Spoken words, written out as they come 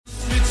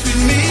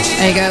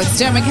There you go. It's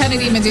Dermot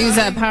Kennedy,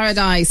 Medusa,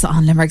 Paradise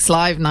on Limerick's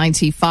Live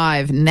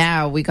 95.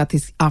 Now we got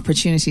this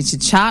opportunity to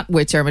chat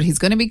with Dermot. He's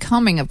going to be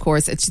coming, of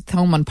course, at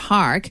Thomond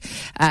Park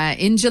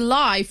in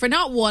July for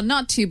not one,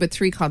 not two, but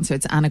three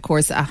concerts. And of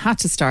course, I had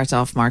to start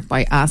off, Mark,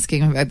 by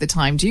asking him about the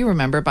time. Do you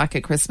remember back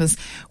at Christmas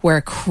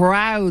where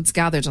crowds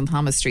gathered on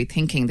Thomas Street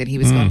thinking that he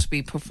was going to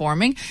be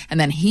performing? And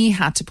then he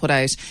had to put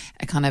out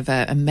a kind of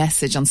a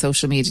message on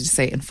social media to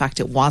say, in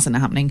fact, it wasn't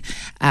happening.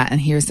 And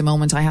here's the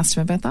moment I asked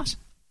him about that.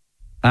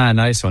 Ah,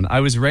 nice one. I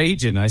was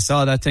raging. I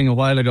saw that thing a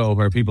while ago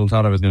where people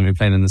thought I was going to be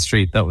playing in the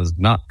street. That was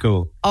not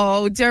cool.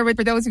 Oh, Dermot,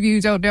 for those of you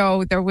who don't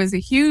know, there was a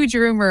huge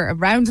rumour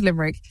around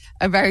Limerick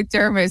about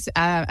Dermot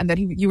and that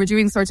you were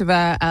doing sort of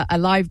a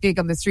live gig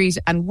on the street,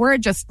 and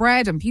word just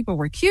spread and people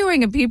were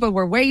queuing and people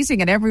were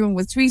waiting and everyone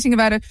was tweeting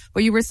about it.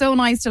 But you were so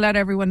nice to let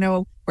everyone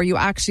know where you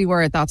actually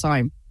were at that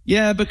time.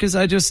 Yeah, because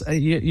I just,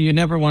 you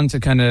never want to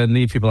kind of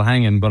leave people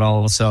hanging, but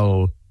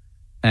also...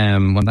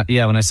 when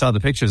I saw the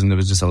pictures and there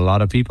was just a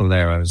lot of people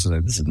there, I was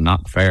like, this is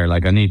not fair.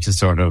 Like, I need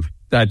to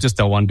I just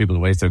don't want people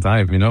to waste their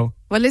time, you know?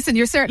 Well, listen,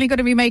 you're certainly going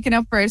to be making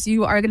up for it.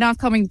 You are not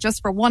coming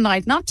just for one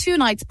night, not 2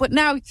 nights, but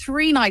now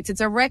 3 nights.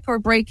 It's a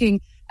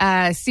record-breaking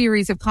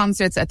series of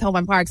concerts at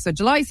Thomond Park. So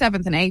July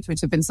 7th and 8th,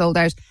 which have been sold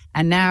out.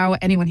 And now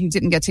anyone who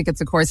didn't get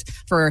tickets, of course,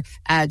 for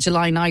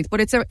July 9th.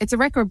 But it's a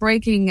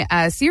record-breaking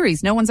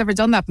series. No one's ever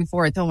done that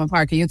before at Thomond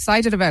Park. Are you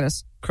excited about it?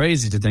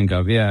 Crazy to think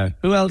of, yeah.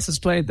 Who else has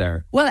played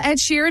there? Well, Ed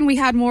Sheeran, we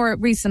had more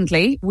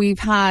recently. We've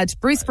had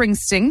Bruce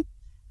Springsteen.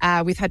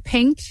 We've had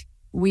Pink.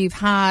 We've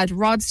had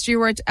Rod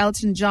Stewart,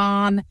 Elton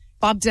John,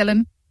 Bob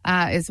Dylan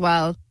as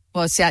well.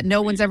 But yeah,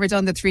 no one's ever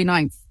done the 3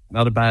 nights.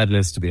 Not a bad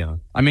list to be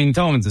on. I mean,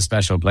 Thomond's a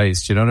special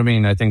place. Do you know what I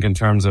mean? I think in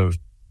terms of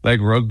like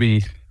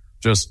rugby,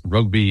 just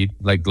rugby,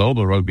 like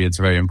global rugby, it's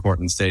a very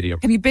important stadium.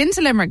 Have you been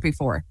to Limerick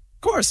before?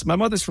 Of course. My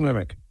mother's from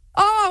Limerick.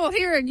 Oh, well,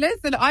 here,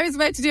 listen, I was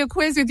about to do a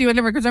quiz with you in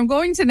Limerick, which I'm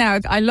going to now.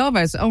 I love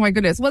it. Oh, my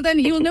goodness. Well, then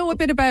you'll know a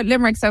bit about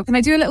Limerick. So can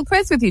I do a little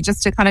quiz with you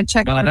just to kind of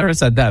check? Well, I never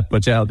said that,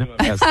 but yeah, I'll do it.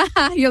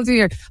 Yes. You'll do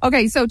your...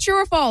 Okay, so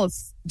true or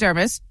false,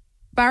 Dermot?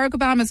 Barack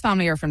Obama's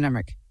family are from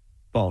Limerick.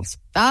 False.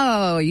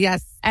 Oh,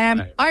 yes.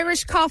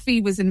 Irish coffee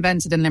was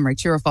invented in Limerick.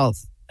 True or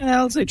false?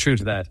 I'll say true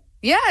to that.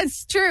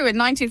 Yes, true. In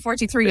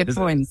 1943 it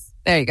coins.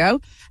 There you go.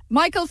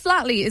 Michael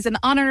Flatley is an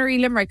honorary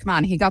Limerick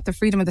man. He got the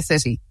freedom of the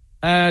city.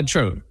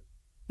 True.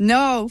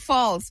 No,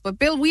 false. But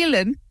Bill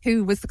Whelan,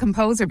 who was the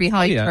composer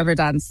behind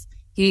Riverdance,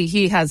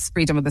 he has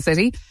freedom of the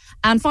city.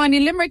 And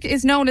finally, Limerick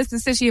is known as the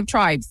city of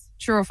tribes.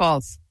 True or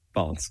false?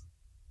 False.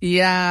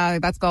 Yeah,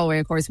 that's Galway,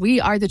 of course. We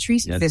are the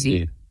treaty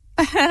city. Indeed.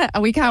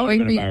 And we can't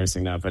wait.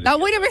 Embarrassing now, but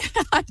wait a minute.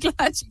 I'm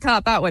glad you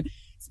caught that one.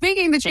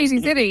 Speaking of the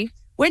treaty city,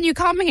 when you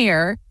come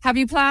here, have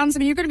you plans? I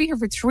mean, you're going to be here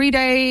for 3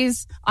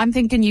 days. I'm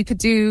thinking you could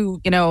do,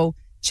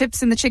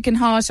 chips in the chicken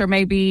hut or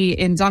maybe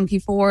in Donkey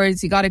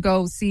Fords. You got to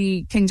go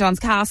see King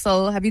John's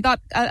Castle. Have you got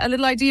a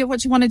little idea of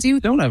what you want to do?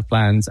 Don't have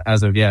plans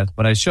as of yet,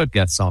 but I should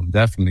get some,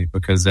 definitely,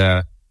 because,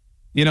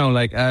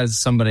 like as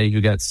somebody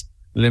who gets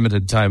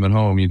limited time at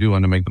home, you do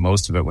want to make the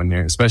most of it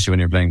especially when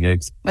you're playing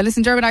gigs. Well,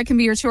 listen, Dermot, I can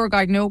be your tour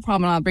guide, no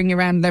problem. I'll bring you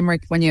around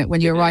Limerick when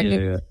you arrive.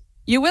 Yeah.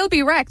 You will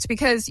be wrecked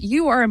because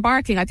you are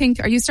embarking. I think,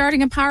 are you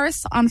starting in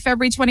Paris on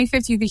February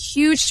 25th? You have a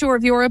huge tour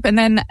of Europe and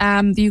then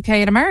the UK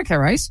and America,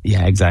 right?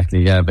 Yeah,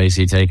 exactly. Yeah,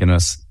 basically taking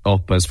us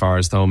up as far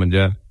as Thomond,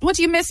 yeah. What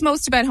do you miss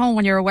most about home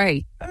when you're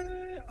away?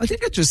 I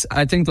think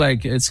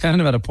it's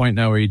kind of at a point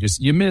now where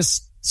you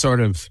miss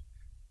sort of,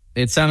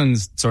 it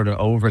sounds sort of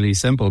overly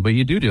simple, but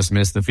you do just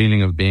miss the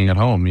feeling of being at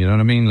home. You know what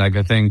I mean? Like,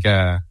 I think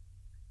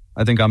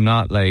I'm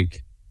not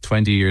like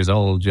 20 years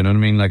old. You know what I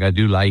mean? Like, I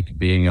do like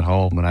being at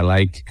home and I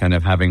like kind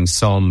of having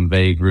some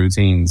vague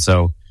routine.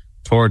 So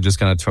tour just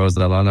kind of throws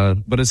that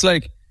on. But it's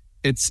like,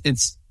 it's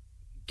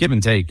give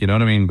and take, you know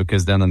what I mean?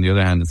 Because then on the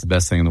other hand, it's the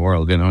best thing in the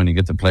world, and you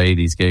get to play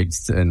these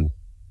gigs and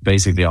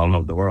basically all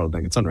over the world.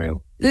 Like, it's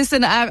unreal.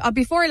 Listen,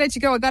 before I let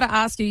you go, I got to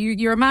ask you,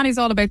 you're a man who's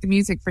all about the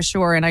music for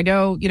sure. And I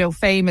know,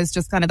 fame is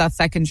just kind of that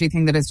secondary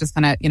thing that has just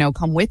kind of,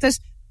 come with it.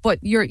 But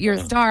your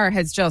star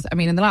has just,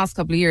 in the last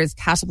couple of years,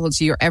 catapulted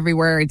you. You're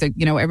everywhere.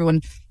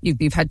 Everyone,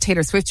 you've had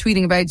Taylor Swift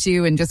tweeting about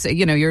you and just,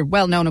 you're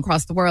well known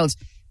across the world.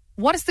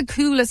 What is the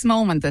coolest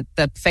moment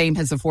that fame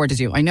has afforded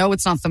you? I know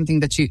it's not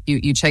something that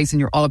you chase and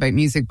you're all about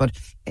music, but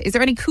is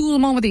there any cool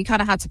moment that you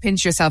kind of had to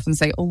pinch yourself and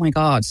say, oh my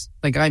God,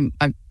 like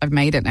I've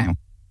made it now?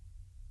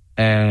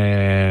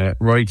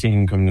 Roy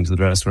Keane coming into the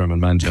dressing room in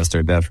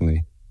Manchester,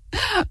 definitely.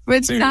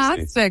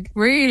 Fantastic, seriously.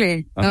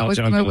 Really? That was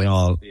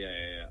all. Yeah.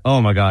 Oh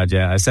my God,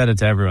 yeah. I said it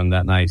to everyone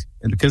that night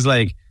because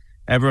like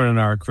everyone in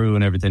our crew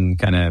and everything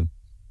kind of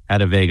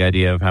had a vague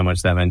idea of how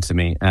much that meant to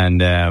me.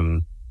 And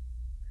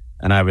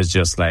I was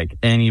just like,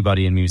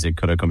 anybody in music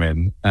could have come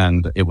in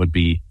and it would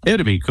be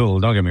cool.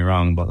 Don't get me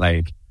wrong. But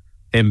like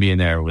him being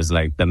there was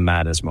like the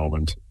maddest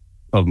moment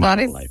of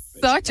my life.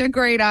 Such a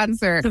great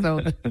answer.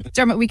 So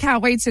Dermot, we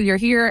can't wait till you're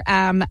here.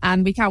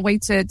 And we can't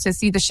wait to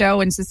see the show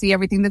and to see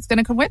everything that's going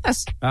to come with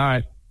us. All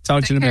right.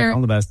 Talk to you in a bit.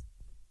 All the best.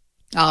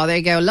 Oh, there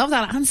you go. Love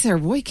that answer.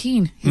 Roy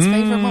Keane, his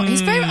favourite.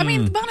 His favourite. I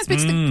mean, the man has been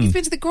to he's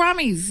been to the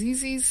Grammys.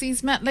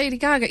 He's met Lady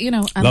Gaga. You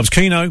know, and Loves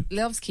Keno.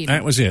 Loves Keno.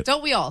 That was it.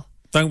 Don't we all?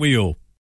 Don't we all?